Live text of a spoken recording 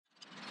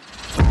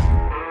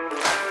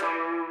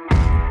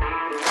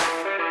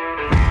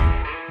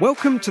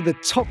Welcome to the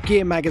Top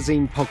Gear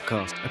Magazine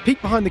podcast, a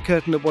peek behind the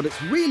curtain at what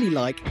it's really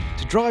like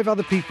to drive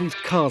other people's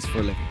cars for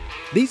a living.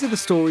 These are the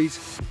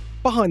stories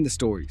behind the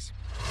stories.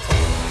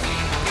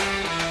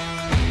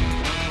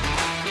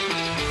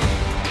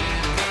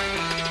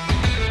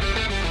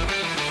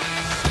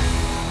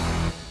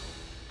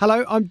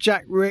 Hello, I'm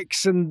Jack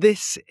Ricks, and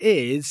this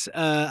is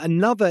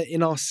another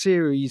in our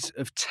series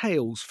of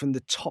tales from the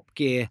Top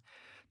Gear's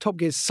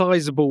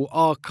sizable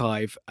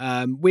archive.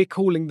 We're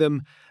calling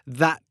them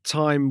That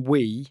Time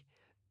We...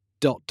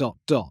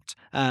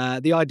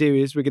 The idea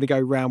is we're going to go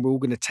around, we're all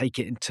going to take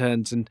it in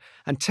turns and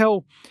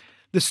tell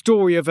the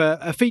story of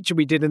a feature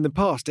we did in the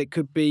past. It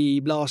could be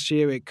last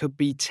year, it could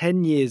be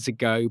 10 years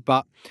ago,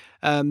 but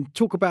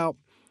talk about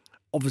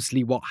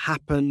obviously what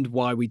happened,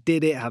 why we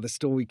did it, how the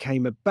story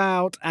came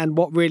about, and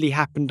what really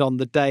happened on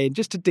the day, and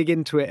just to dig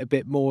into it a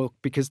bit more,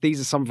 because these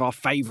are some of our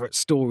favourite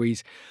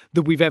stories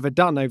that we've ever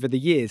done over the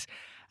years.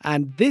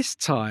 And this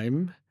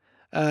time,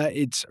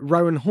 it's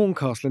Rowan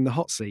Horncastle in the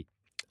hot seat.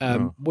 What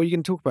are you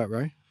going to talk about,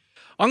 Ro?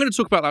 I'm going to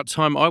talk about that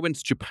time I went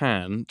to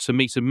Japan to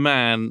meet a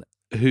man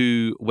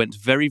who went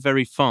very,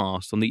 very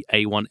fast on the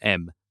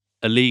A1M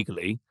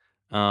illegally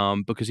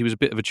because he was a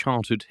bit of a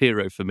childhood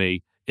hero for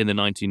me in the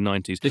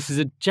 1990s. This is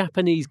a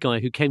Japanese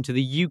guy who came to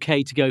the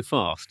UK to go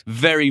fast.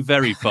 Very,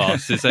 very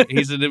fast.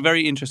 He's a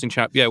very interesting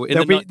chap. Yeah.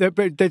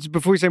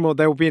 Before we say more,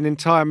 there will be an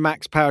entire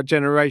Max Power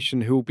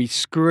generation who will be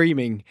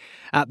screaming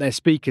at their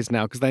speakers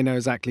now because they know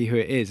exactly who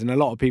it is. And a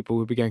lot of people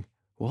will be going,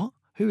 what?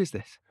 Who is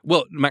this?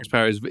 Well, Max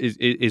Power is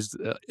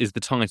the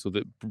title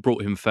that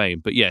brought him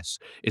fame. But yes,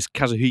 it's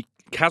Kazuhiko.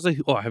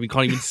 Oh, I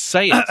can't even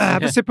say it.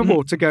 Have a sip of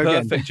water, go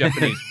again. Perfect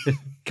Japanese.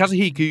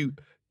 Kazuhiko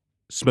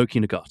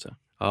Smokey Nagata.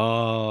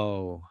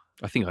 Oh.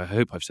 I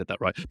hope I've said that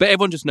right. But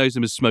everyone just knows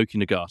him as Smokey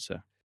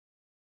Nagata.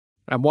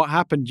 And what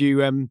happened? He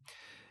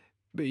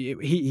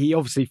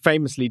obviously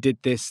famously did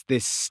this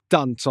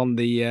stunt on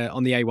the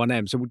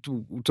A1M. So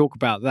we'll talk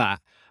about that.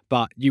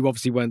 But you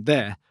obviously weren't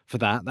there for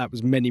that. That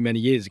was many, many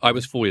years ago. I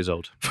was 4 years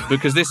old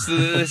because this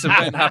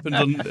event happened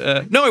on...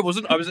 no, I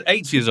wasn't. I was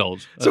 8 years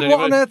old. So what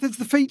on earth is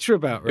the feature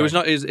about? Right? It was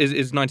not. Is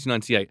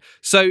 1998.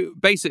 So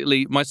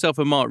basically, myself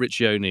and Mark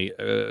Riccioni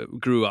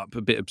grew up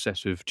a bit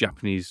obsessed with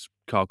Japanese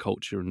car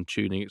culture and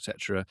tuning,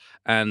 etc.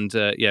 And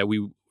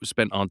we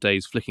spent our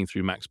days flicking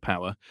through Max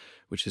Power,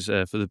 which is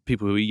for the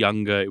people who are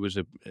younger. It was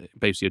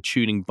basically a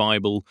tuning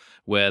Bible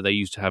where they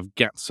used to have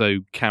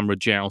Gatso camera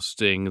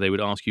jousting. They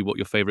would ask you what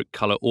your favourite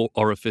colour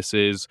orifice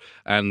is,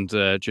 and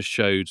just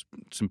showed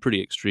some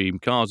pretty extreme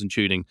cars and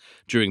tuning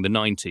during the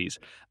 90s.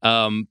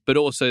 But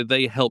also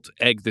they helped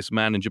egg this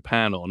man in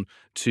Japan on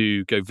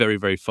to go very,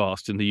 very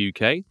fast in the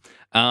UK.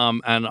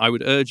 And I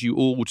would urge you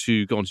all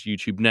to go onto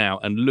YouTube now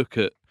and look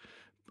at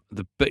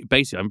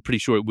basically, I'm pretty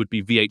sure it would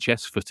be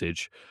VHS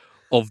footage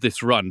of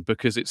this run,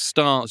 because it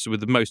starts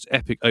with the most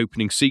epic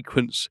opening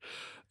sequence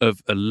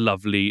of a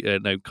lovely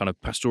kind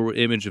of pastoral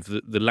image of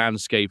the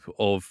landscape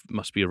of,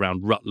 must be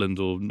around Rutland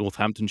or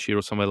Northamptonshire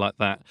or somewhere like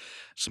that,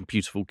 some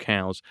beautiful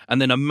cows, and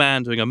then a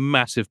man doing a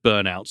massive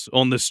burnout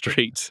on the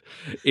street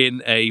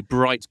in a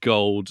bright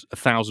gold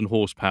 1,000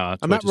 horsepower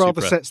Toyota and that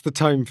rather Supra. sets the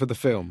tone for the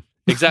film.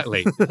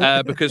 Exactly,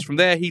 because from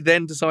there he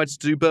then decides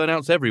to do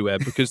burnouts everywhere,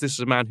 because this is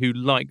a man who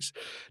likes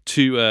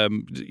to,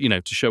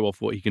 to show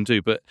off what he can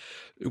do. But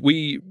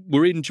we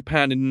were in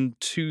Japan in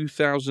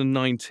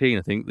 2019,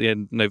 I think, the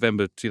end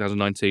November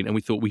 2019, and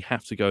we thought we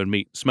have to go and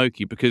meet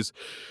Smokey because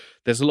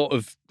there's a lot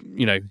of,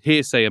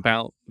 hearsay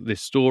about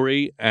this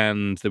story,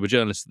 and there were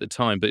journalists at the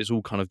time, but it's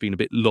all kind of been a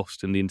bit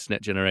lost in the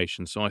internet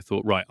generation. So I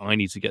thought, right, I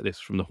need to get this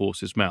from the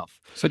horse's mouth.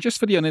 So just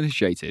for the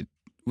uninitiated,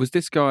 was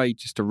this guy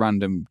just a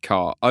random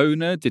car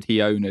owner? Did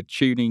he own a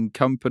tuning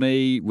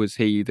company? Was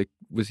he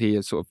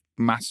a sort of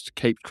masked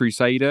Caped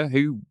Crusader?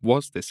 Who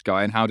was this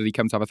guy, and how did he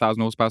come to have a 1,000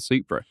 horsepower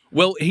Supra?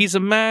 Well, he's a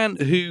man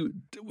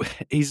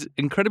he's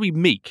incredibly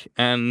meek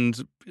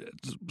and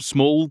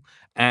small,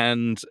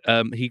 and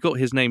he got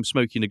his name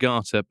Smokey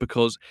Nagata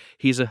because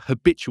he's a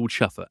habitual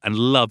chuffer and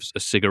loves a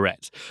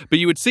cigarette. But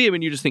you would see him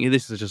and you just think,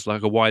 this is just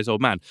like a wise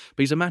old man.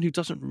 But he's a man who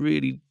doesn't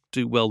really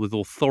do well with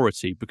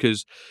authority,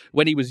 because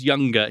when he was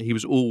younger he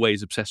was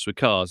always obsessed with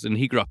cars, and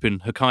he grew up in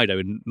Hokkaido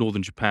in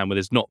northern Japan where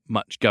there's not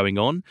much going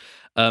on,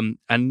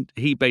 and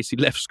he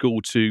basically left school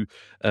to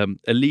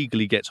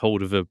illegally get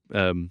hold of a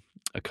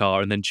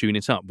car and then tune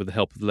it up with the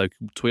help of the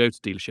local Toyota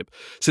dealership.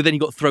 So then he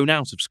got thrown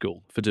out of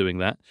school for doing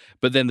that,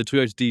 but then the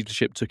Toyota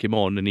dealership took him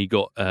on, and he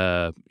got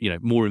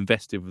more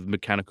invested with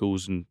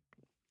mechanicals and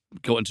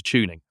got into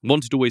tuning.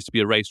 Wanted always to be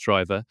a race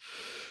driver,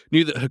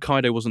 knew that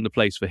Hokkaido wasn't the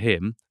place for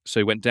him,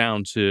 so went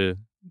down to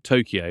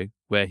Tokyo,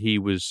 where he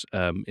was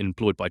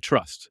employed by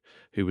Trust,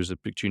 who was a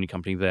big tuning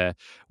company there,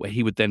 where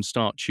he would then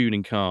start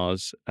tuning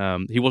cars.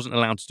 He wasn't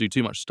allowed to do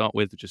too much to start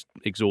with, just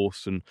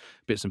exhausts and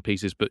bits and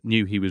pieces, but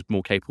knew he was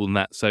more capable than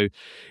that. So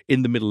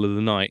in the middle of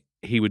the night,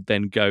 he would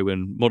then go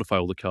and modify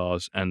all the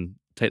cars and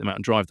take them out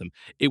and drive them.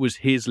 It was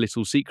his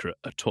little secret,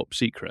 a top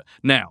secret.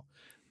 Now,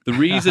 the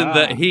reason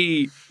that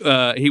he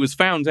was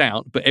found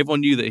out, but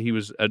everyone knew that he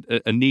was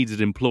a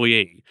needed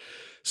employee,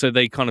 So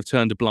they kind of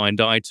turned a blind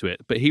eye to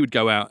it. But he would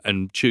go out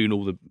and tune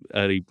all the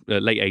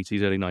late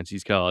 80s, early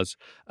 90s cars.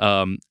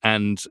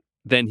 And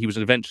then he was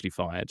eventually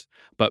fired.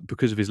 But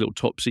because of his little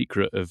top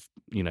secret of,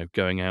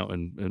 going out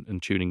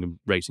and tuning and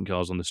racing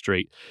cars on the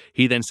street,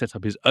 he then set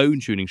up his own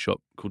tuning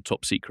shop called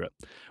Top Secret,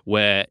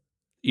 where,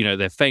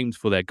 they're famed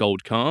for their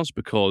gold cars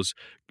because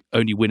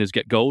only winners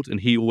get gold,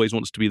 and he always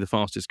wants to be the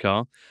fastest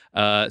car.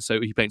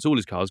 So he paints all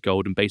his cars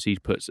gold and basically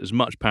puts as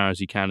much power as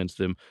he can into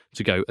them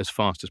to go as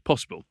fast as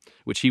possible,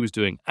 which he was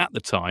doing at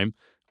the time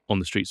on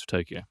the streets of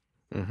Tokyo.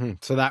 Mm-hmm.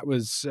 So that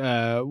was,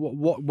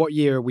 what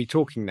year are we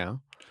talking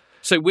now?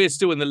 So we're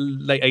still in the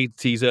late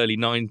 80s, early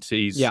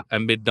 90s Yeah.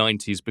 and mid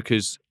 90s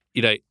because,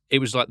 it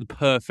was like the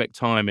perfect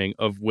timing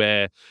of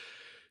where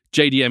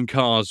JDM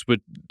cars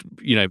would,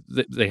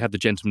 they had the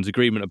gentleman's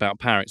agreement about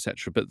power,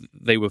 etc., but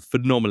they were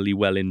phenomenally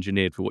well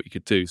engineered for what you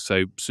could do.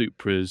 So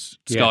Supras,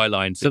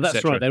 Skylines, So etc.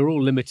 that's right. They were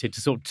all limited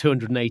to sort of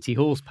 280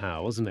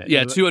 horsepower, wasn't it?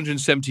 Yeah,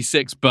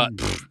 276, but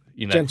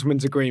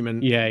Gentleman's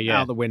agreement Yeah.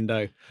 out the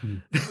window.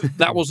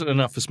 that wasn't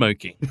enough for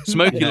Smokey.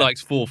 Smokey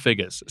likes four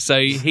figures. So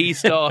he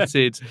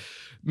started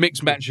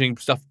mix matching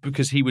stuff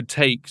because he would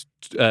take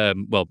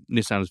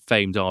Nissan's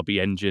famed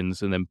RB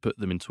engines and then put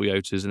them in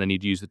Toyotas, and then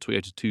he'd use the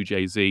Toyota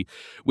 2JZ,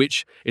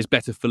 which is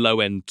better for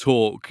low-end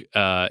torque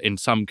in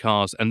some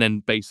cars, and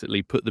then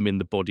basically put them in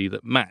the body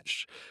that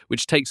matched,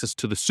 which takes us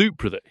to the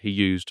Supra that he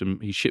used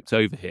and he shipped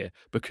over here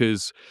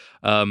because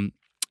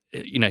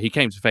he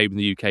came to fame in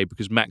the UK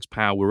because Max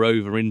Power were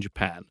over in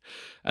Japan,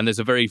 and there's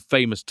a very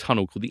famous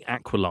tunnel called the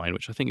Aqua Line,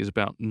 which I think is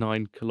about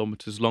 9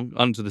 kilometers long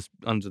under the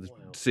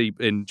sea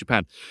in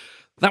Japan.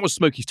 That was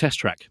Smokey's test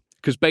track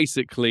because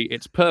basically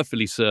it's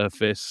perfectly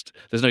surfaced.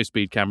 There's no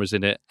speed cameras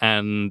in it,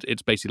 and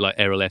it's basically like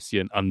Errol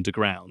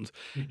underground.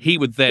 He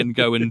would then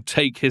go and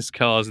take his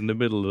cars in the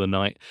middle of the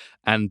night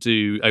and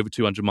do over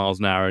 200 miles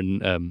an hour in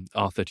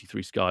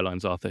R33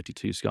 Skylines,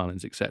 R32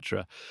 Skylines,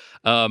 etc.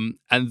 And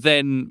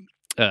then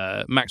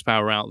Max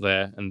Power were out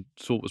there and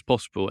saw what was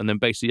possible, and then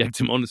basically egged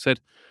him on and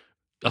said,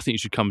 I think you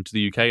should come to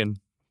the UK and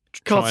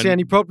Can't see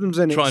any problems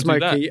in it, try and do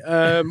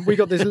Smokey. We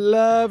got this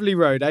lovely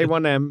road,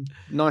 A1M,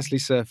 nicely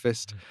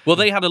surfaced. Well,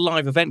 they had a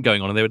live event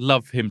going on, and they would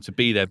love him to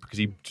be there because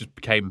he just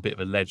became a bit of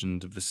a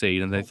legend of the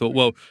scene. And they thought,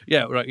 well,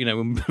 yeah, right,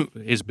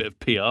 here's a bit of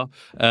PR.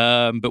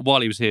 But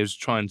while he was here, he was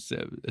trying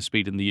a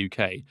speed in the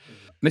UK.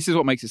 This is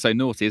what makes it so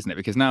naughty, isn't it?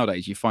 Because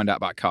nowadays you find out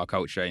about car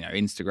culture,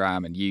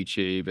 Instagram and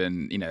YouTube,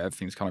 and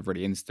everything's kind of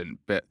really instant.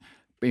 But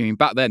I mean,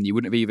 back then you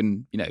wouldn't have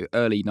even,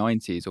 early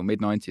 90s or mid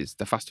 90s.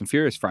 The Fast and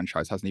Furious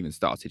franchise hasn't even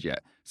started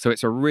yet. So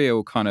it's a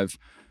real sort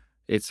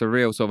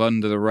of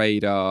under the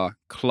radar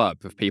club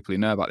of people who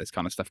know about this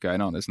kind of stuff going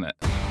on, isn't it?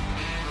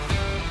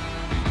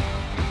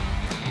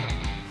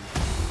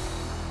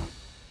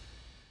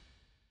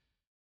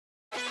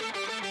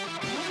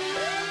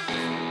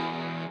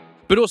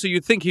 But also,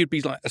 you'd think he'd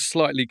be like a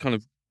slightly kind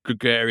of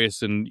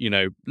gregarious and,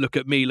 look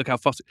at me, look how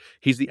fast.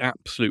 He's the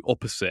absolute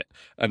opposite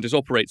and just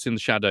operates in the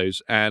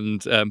shadows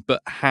and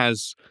but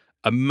has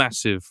a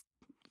massive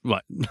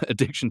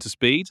addiction to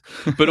speed,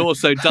 but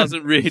also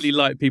doesn't really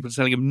like people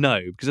telling him no,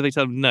 because if they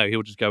tell him no,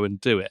 he'll just go and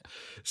do it.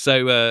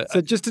 So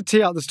just to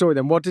tee out the story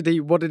then, what did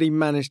he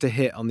manage to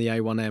hit on the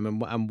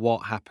A1M and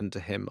what happened to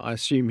him? I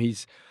assume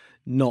he's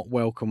not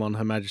welcome on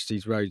Her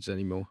Majesty's roads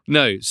anymore.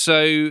 No,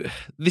 so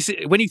this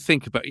is, when you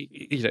think about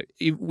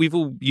we've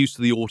all used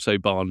to the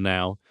Autobahn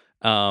now,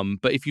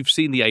 but if you've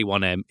seen the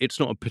A1M, it's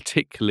not a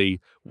particularly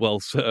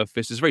well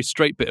surfaced. It's a very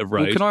straight bit of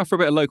road. Well, can I offer a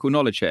bit of local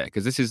knowledge here?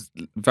 Because this is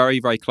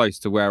very, very close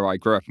to where I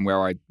grew up and where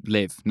I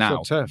live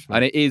now. Turf,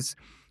 and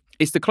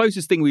it's the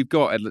closest thing we've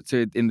got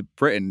in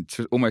Britain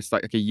to almost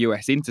like a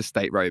US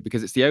interstate road,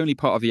 because it's the only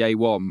part of the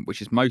A1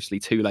 which is mostly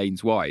 2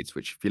 lanes wide,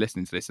 which if you're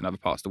listening to this in other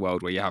parts of the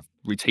world where you have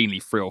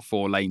routinely 3 or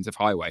 4 lanes of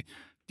highway,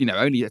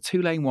 only a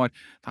 2 lane wide,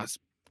 that's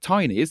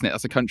tiny, isn't it?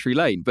 That's a country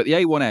lane. But the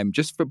A1M,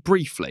 just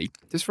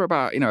for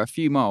about, a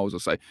few miles or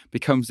so,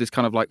 becomes this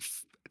kind of like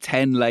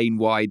 10 lane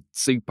wide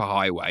super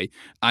highway,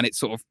 and it's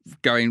sort of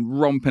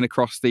romping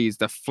across the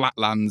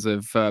flatlands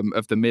of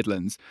the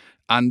Midlands,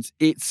 and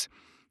it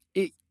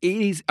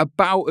is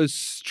about as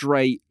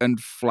straight and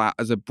flat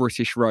as a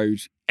British road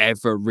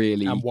ever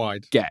really and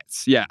wide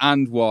gets. Yeah,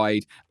 and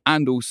wide,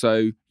 and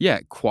also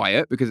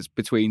quiet, because it's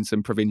between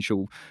some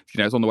provincial,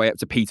 it's on the way up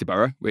to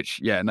Peterborough, which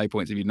no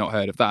points if you've not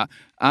heard of that.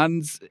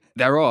 And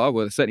there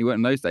certainly weren't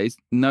in those days,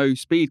 no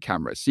speed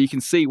cameras. So you can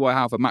see why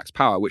Alpha Max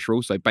Power, which are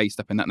also based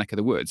up in that neck of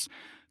the woods,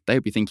 they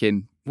would be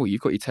thinking, well,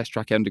 you've got your test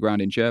track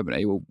underground in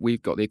Germany. Well,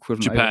 we've got the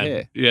equivalent Japan.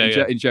 over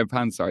here. In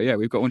Japan, sorry. Yeah,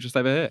 we've got one just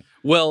over here.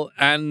 Well,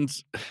 and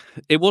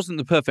it wasn't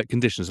the perfect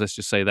conditions, let's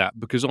just say that,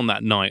 because on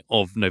that night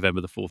of November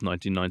the 4th,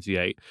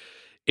 1998,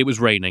 it was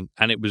raining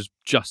and it was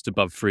just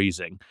above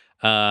freezing.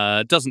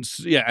 And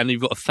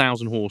you've got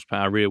 1,000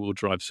 horsepower rear-wheel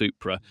drive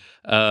Supra.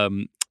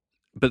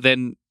 But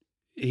then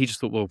he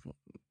just thought, well,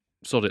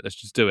 sod it, let's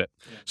just do it.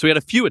 Yeah. So we had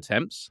a few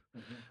attempts.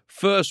 Mm-hmm.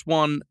 First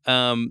one,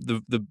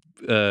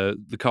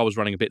 the car was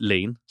running a bit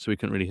lean, so we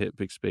couldn't really hit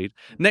big speed.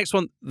 Next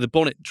one, the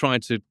bonnet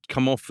tried to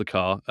come off the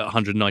car at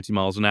 190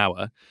 miles an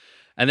hour,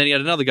 and then he had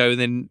another go, and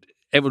then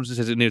everyone says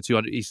it's near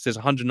 200. He says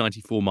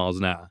 194 miles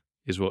an hour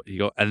is what he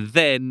got. And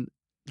then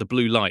the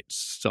blue lights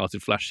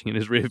started flashing in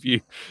his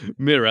rearview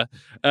mirror,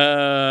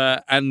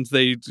 and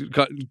they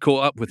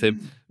caught up with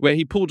him, where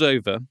he pulled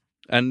over.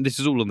 And this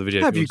is all on the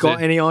video. Have you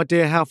got any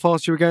idea how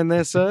fast you were going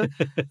there, sir?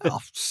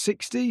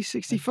 60,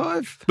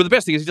 65? But the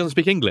best thing is he doesn't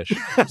speak English.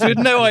 So he had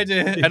no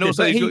idea. And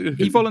also,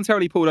 he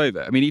voluntarily pulled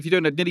over. I mean, if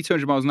you're doing nearly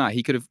 200 miles an hour,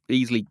 he could have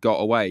easily got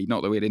away.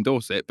 Not that we'd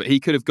endorse it, but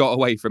he could have got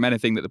away from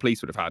anything that the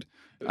police would have had.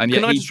 And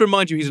Can I just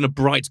remind you, he's in a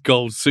bright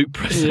gold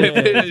Supra. So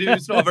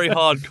it's not a very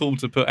hard call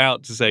to put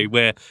out to say,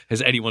 where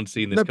has anyone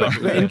seen this car?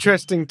 But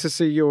interesting to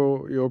see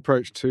your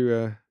approach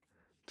to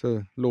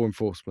law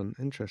enforcement.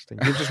 Interesting.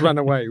 You'd just run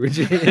away, would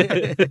you?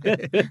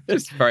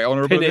 Just very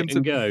honourable of him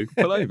to go.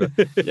 pull over.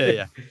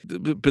 Yeah.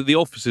 But the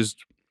officers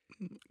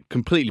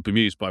completely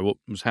bemused by what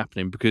was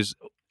happening, because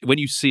when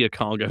you see a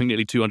car going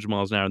nearly 200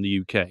 miles an hour in the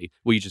UK,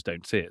 well, you just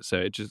don't see it. So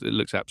it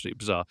looks absolutely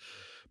bizarre.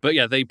 But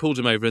yeah, they pulled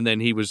him over, and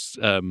then he was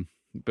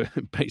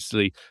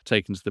basically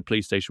taken to the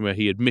police station, where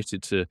he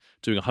admitted to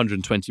doing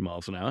 120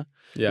 miles an hour,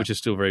 which is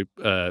still very,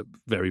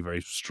 very,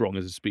 very strong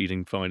as a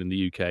speeding fine in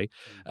the UK.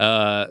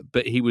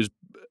 But he was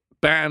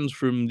banned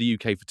from the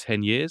UK for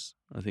 10 years,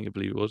 I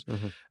believe it was.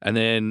 Mm-hmm. And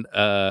then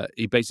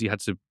he basically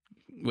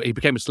he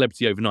became a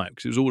celebrity overnight,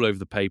 because it was all over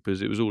the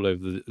papers, it was all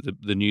over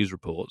the news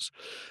reports.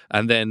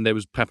 And then there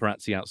was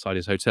paparazzi outside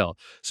his hotel.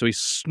 So he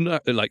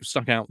snuck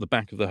out the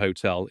back of the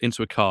hotel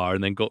into a car,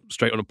 and then got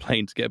straight on a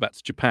plane to get back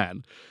to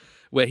Japan,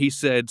 where he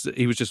said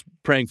he was just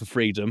praying for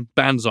freedom.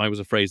 Banzai was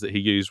a phrase that he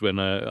used when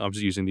I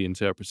was using the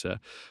interpreter.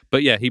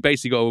 But yeah, he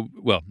basically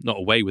got, not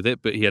away with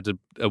it, but he had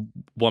a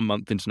 1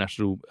 month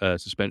international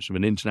suspension of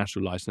an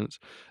international license,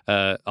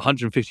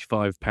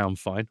 £155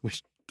 fine,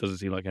 which doesn't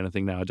seem like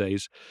anything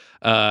nowadays,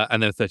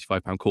 and then a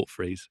 £35 court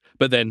freeze.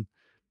 But then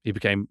he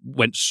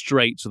went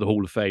straight to the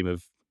Hall of Fame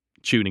of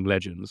tuning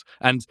legends.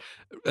 And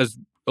as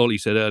Ollie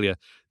said earlier,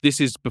 this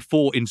is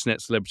before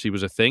internet celebrity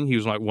was a thing. He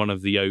was like one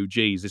of the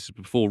OGs. This is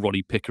before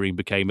Roddy Pickering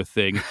became a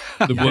thing,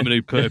 the woman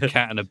who put a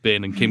cat in a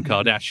bin, and Kim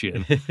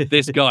Kardashian.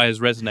 This guy has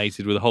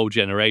resonated with a whole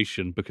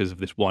generation because of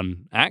this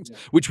one act,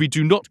 which we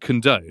do not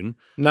condone.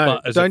 No,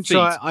 but don't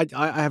try.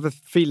 I have a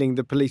feeling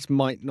the police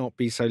might not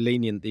be so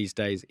lenient these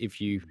days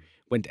if you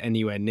went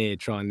anywhere near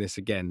trying this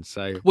again.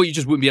 So, well, you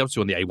just wouldn't be able to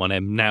on the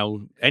A1M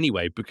now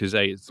anyway, because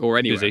it's or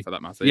anywhere busy. For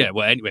that matter. Yeah,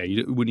 well, anyway,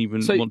 you wouldn't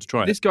even want to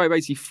try this guy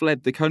basically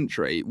fled the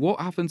country.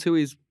 What happened to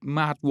his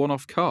mad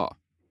one-off car?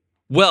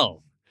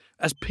 Well,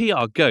 as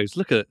PR goes,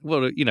 look at,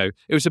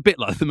 it was a bit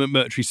like the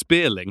McMurtry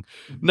Spearling.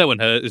 No one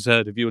has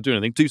heard of you or doing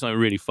anything. Do something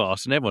really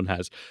fast, and everyone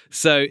has.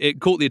 So it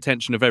caught the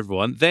attention of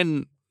everyone.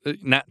 Then,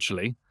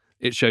 naturally,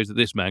 it shows that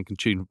this man can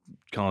tune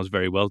cars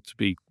very well to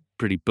be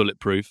pretty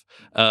bulletproof.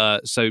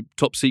 So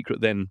top secret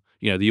then,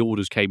 the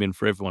orders came in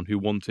for everyone who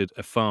wanted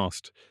a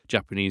fast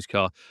Japanese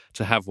car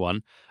to have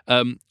one.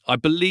 I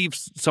believe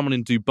someone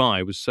in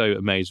Dubai was so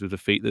amazed with the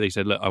feat that they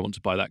said, look, I want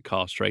to buy that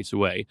car straight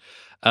away.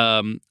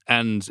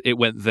 And it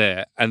went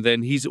there. And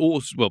then he's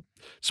also,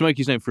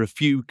 Smokey's known for a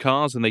few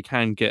cars, and they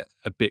can get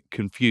a bit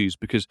confused,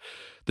 because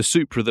the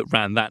Supra that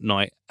ran that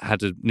night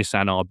had a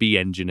Nissan RB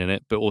engine in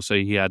it, but also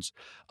he had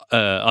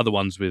other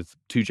ones with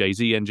 2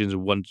 JZ engines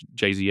and 1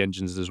 JZ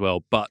engines as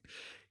well. But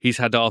he's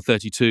had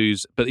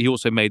R32s, but he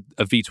also made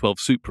a V12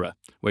 Supra,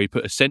 where he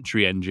put a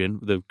Century engine,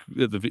 the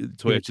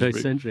Toyota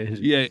Century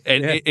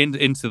engine.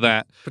 Into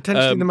that.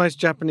 Potentially the most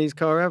Japanese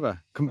car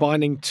ever,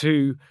 combining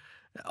two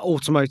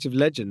automotive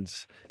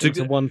legends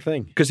into one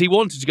thing. Because he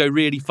wanted to go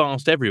really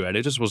fast everywhere, and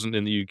it just wasn't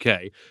in the UK.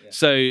 Yeah.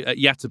 So at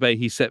Yatabe,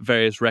 he set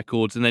various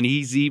records, and then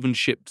he's even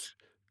shipped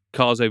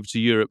cars over to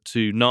Europe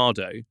to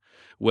Nardo,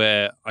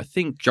 where I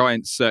think...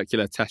 Giant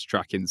circular test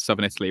track in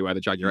southern Italy, where the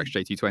Jaguar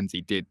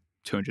XJ220 did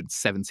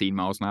 217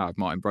 miles an hour of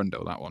Martin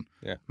Brundle, that one.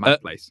 Yeah.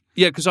 Mad place.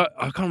 Yeah, because I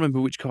can't remember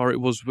which car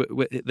it was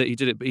that he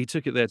did it, but he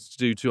took it there to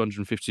do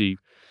 250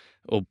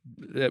 or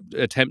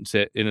attempt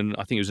it in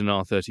I think it was an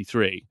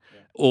R33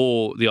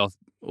 or the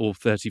or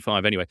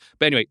 35 anyway.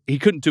 But anyway, he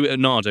couldn't do it at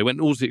Nardo,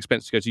 went all to the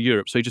expense to go to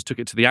Europe, so he just took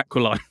it to the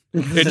Aqualine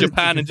in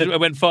Japan and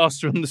went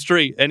faster on the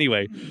street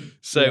anyway.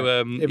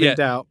 So, if in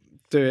doubt,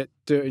 do it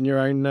in your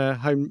own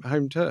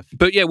home turf.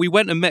 But yeah, we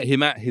went and met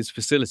him at his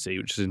facility,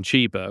 which is in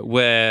Chiba,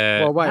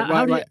 where... Well,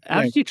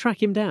 how did you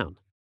track him down?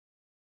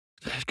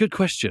 Good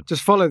question.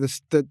 Just follow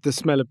the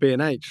smell of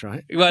B&H,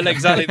 right? Well,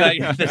 exactly.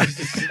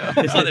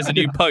 It's like there's a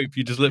new pope.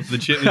 You just look for the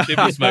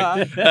chimney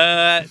smoke.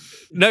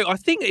 No, I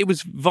think it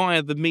was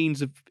via the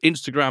means of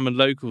Instagram and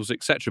locals,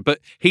 etc. But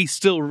he's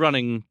still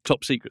running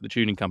Top Secret, the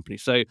tuning company.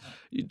 So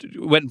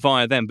went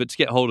via them. But to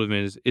get hold of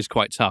him is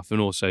quite tough. And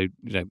also,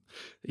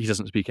 he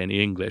doesn't speak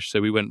any English. So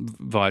we went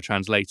via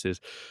translators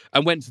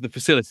and went to the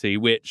facility,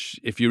 which,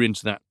 if you're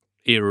into that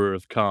era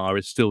of car,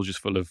 is still just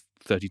full of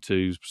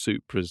 32s,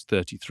 Supras,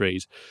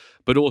 33s,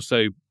 but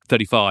also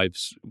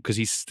 35s, because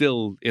he's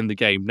still in the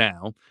game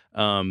now,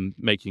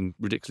 making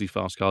ridiculously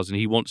fast cars, and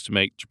he wants to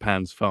make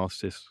Japan's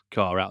fastest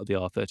car out of the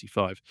R35,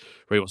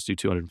 where he wants to do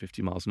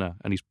 250 miles an hour,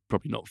 and he's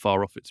probably not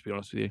far off it, to be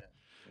honest with you.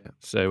 Yeah.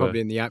 So probably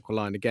in the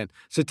Aqualine again.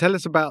 So tell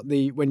us about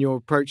when you're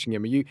approaching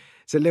him.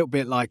 It's a little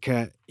bit like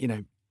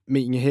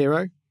meeting a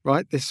hero,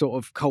 right? This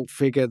sort of cult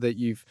figure that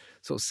you've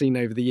sort of seen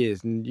over the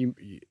years, and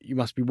you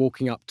must be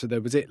walking up to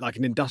was it like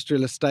an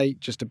industrial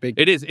estate, just a big...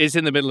 It is. It's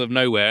in the middle of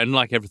nowhere, and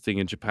like everything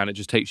in Japan, it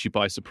just takes you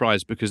by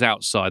surprise because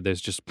outside there's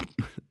just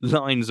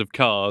lines of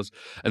cars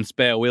and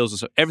spare wheels and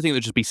so everything that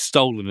would just be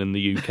stolen in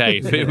the UK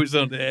if it was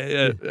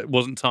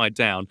wasn't tied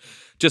down,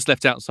 just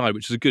left outside,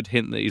 which is a good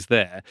hint that he's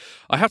there.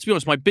 I have to be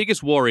honest, my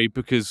biggest worry,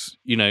 because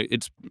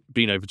it's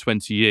been over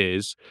 20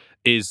 years,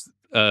 is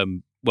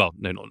well,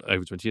 no, not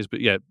over 20 years,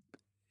 but yeah.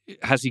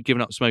 Has he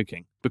given up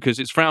smoking? Because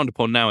it's frowned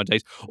upon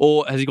nowadays.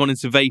 Or has he gone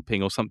into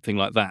vaping or something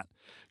like that?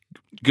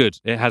 Good.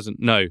 It hasn't.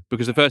 No.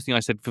 Because the first thing I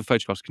said for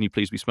photographs, can you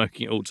please be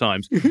smoking at all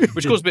times?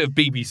 Which caused a bit of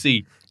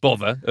BBC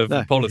bother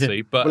of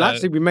policy. But well,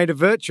 actually, we made a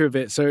virtue of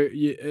it. So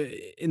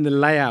in the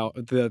layout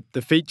of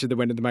the feature that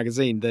went in the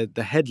magazine,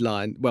 the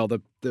headline, well,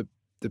 the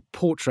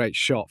portrait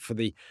shot for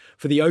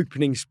the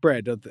opening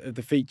spread of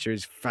the feature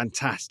is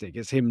fantastic.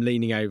 It's him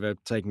leaning over,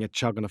 taking a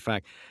chug on a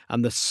fag,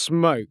 and the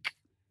smoke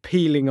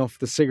peeling off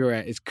the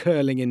cigarette is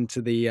curling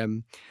into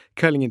the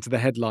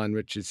headline,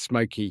 which is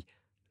Smokey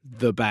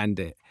the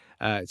Bandit.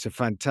 It's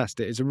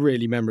it's a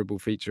really memorable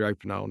feature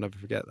opener. I'll never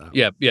forget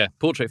that. Yeah.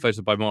 Portrait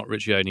photo by Mark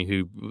Riccioni,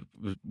 who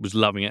was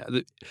loving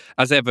it.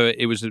 As ever,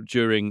 it was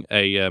during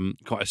a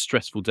quite a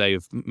stressful day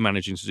of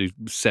managing to do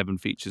 7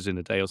 features in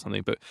a day or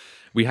something. But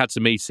we had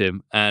to meet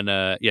him, and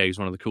he's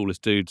one of the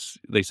coolest dudes.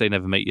 They say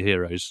never meet your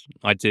heroes.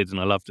 I did, and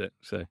I loved it.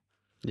 So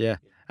yeah,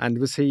 and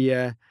was he?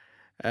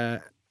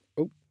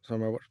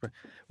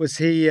 Was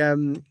he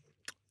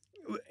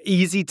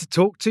easy to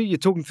talk to? You're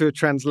talking through a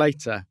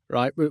translator,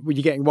 right? Were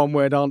you getting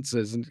one-word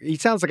answers? And he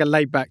sounds like a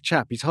laid-back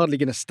chap. He's hardly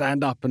going to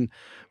stand up and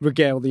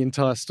regale the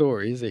entire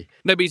story, is he?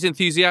 No, but he's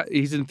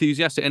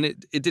enthusiastic, and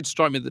it did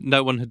strike me that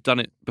no one had done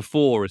it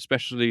before,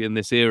 especially in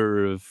this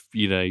era of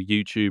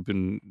YouTube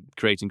and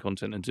creating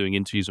content and doing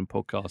interviews and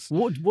podcasts.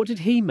 What did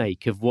he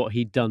make of what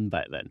he'd done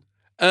back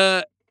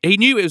then? He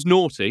knew it was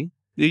naughty.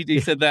 He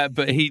said that,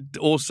 but he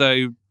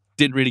also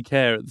didn't really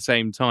care at the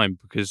same time,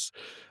 because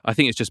I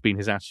think it's just been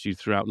his attitude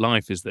throughout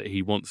life is that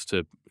he wants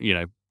to,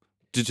 to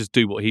just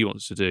do what he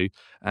wants to do,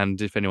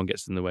 and if anyone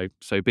gets in the way,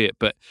 so be it.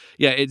 But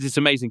yeah, it's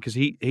amazing because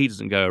he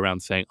doesn't go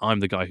around saying I'm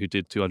the guy who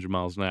did 200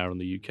 miles an hour in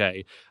the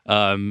UK.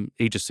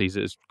 He just sees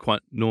it as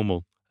quite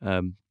normal.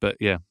 But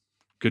yeah,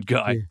 good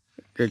guy. Yeah.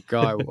 Good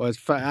guy. Well,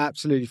 it's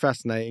absolutely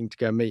fascinating to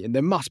go meet, and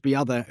there must be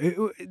other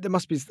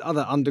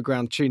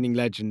underground tuning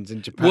legends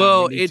in Japan.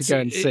 Well, to go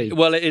and see.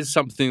 It is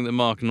something that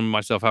Mark and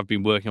myself have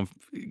been working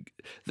on,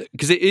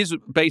 because it is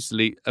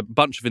basically a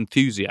bunch of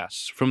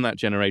enthusiasts from that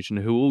generation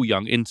who are all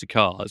young, into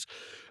cars,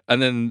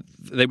 and then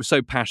they were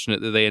so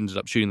passionate that they ended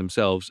up tuning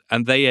themselves,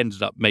 and they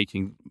ended up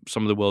making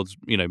some of the world's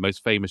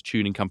most famous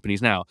tuning companies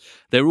now.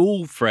 They're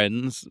all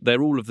friends,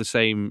 they're all of the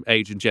same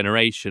age and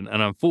generation,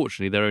 and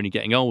unfortunately they're only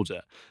getting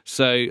older,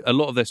 so a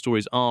lot of their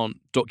stories aren't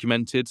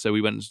documented. So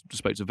we went and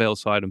spoke to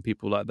Veilside and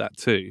people like that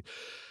too,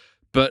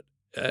 but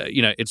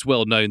it's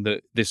well known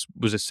that this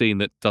was a scene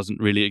that doesn't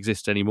really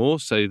exist anymore,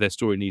 so their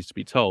story needs to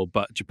be told.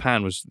 But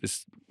Japan was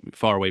this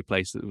faraway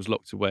place that was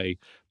locked away,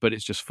 but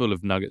it's just full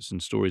of nuggets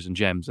and stories and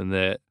gems, and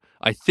they're,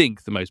 I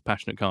think, the most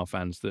passionate car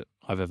fans that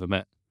I've ever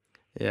met.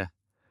 Yeah.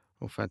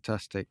 Well,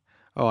 fantastic.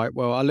 All right.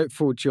 Well, I look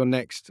forward to your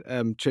next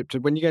trip.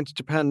 When you going to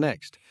Japan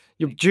next?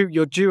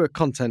 You're due a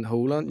content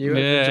haul, aren't you?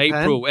 Yeah,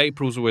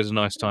 April's always a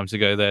nice time to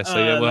go there. So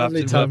yeah, we'll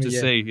have to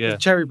see. Yeah, the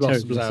cherry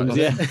blossoms out.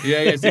 Yeah,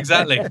 yes,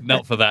 exactly.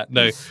 Not for that,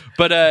 no.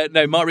 But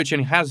no, Mark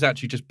Riccioni has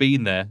actually just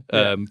been there.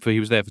 He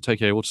was there for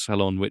Tokyo Auto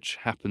Salon, which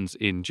happens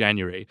in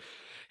January.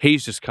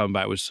 He's just come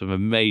back with some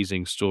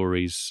amazing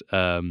stories,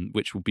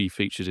 which will be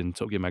featured in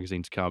Top Gear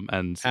magazine to come,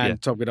 and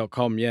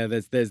TopGear.com. Yeah,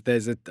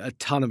 there's a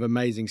ton of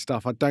amazing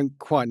stuff. I don't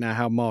quite know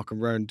how Mark and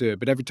Rowan do it,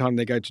 but every time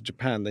they go to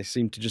Japan, they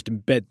seem to just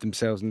embed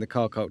themselves in the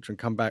car culture and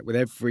come back with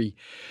every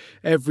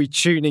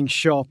tuning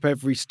shop,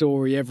 every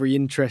story, every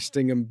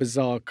interesting and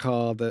bizarre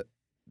car that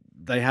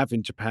they have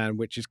in Japan,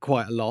 which is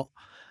quite a lot.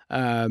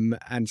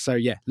 And so,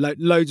 yeah,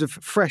 loads of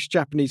fresh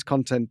Japanese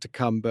content to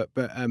come. But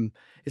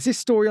is this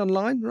story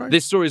online, right?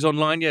 This story is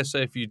online, yeah. So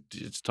if you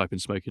just type in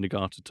Smoky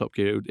Nagata Top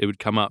Gear, it would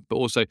come up. But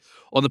also,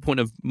 on the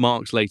point of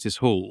Mark's latest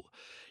haul,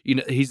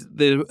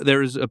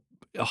 there is a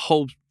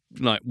whole,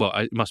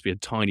 it must be a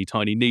tiny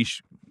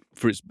niche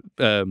for its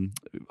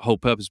whole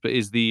purpose, but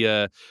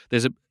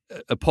there's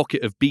a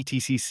pocket of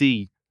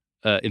BTCC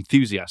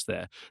enthusiasts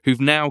there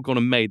who've now gone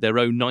and made their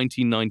own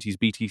 1990s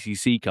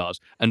BTCC cars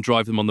and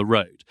drive them on the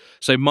road.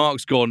 So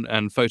Mark's gone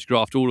and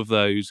photographed all of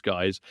those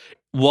guys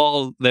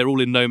while they're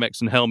all in Nomex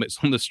and helmets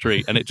on the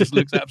street, and it just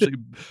looks absolutely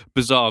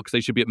bizarre because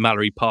they should be at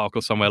Mallory Park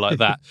or somewhere like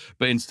that,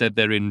 but instead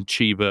they're in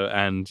Chiba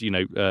and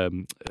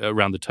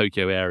around the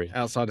Tokyo area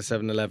outside of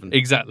 7-Eleven.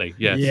 Exactly.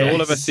 Yeah. Yes. So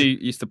all of us who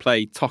used to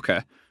play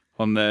Tokka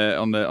on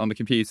the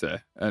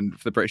computer, and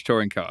for the British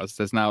touring cars,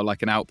 there's now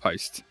like an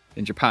outpost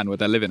in Japan where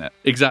they're living it.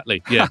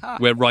 Exactly, yeah.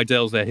 Where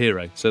Rydell's their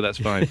hero, so that's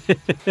fine.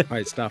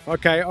 Great stuff.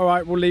 Okay, all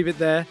right, we'll leave it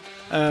there.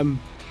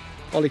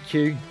 Ollie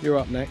Q, you're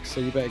up next,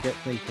 so you better get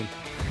thinking.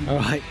 All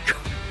right,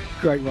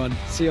 great one.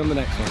 See you on the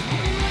next one.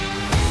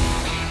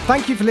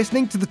 Thank you for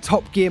listening to the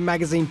Top Gear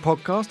Magazine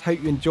podcast.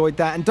 Hope you enjoyed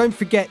that. And don't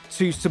forget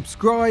to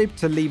subscribe,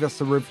 to leave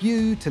us a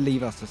review, to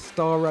leave us a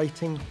star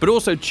rating. But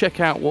also check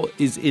out what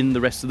is in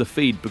the rest of the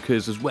feed,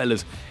 because as well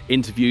as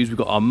interviews, we've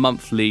got our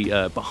monthly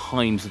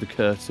behind the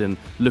curtain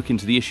look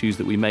into the issues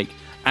that we make.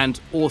 And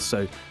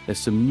also, there's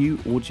some new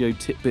audio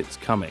tidbits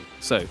coming.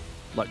 So,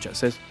 like Jet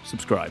says,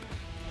 subscribe.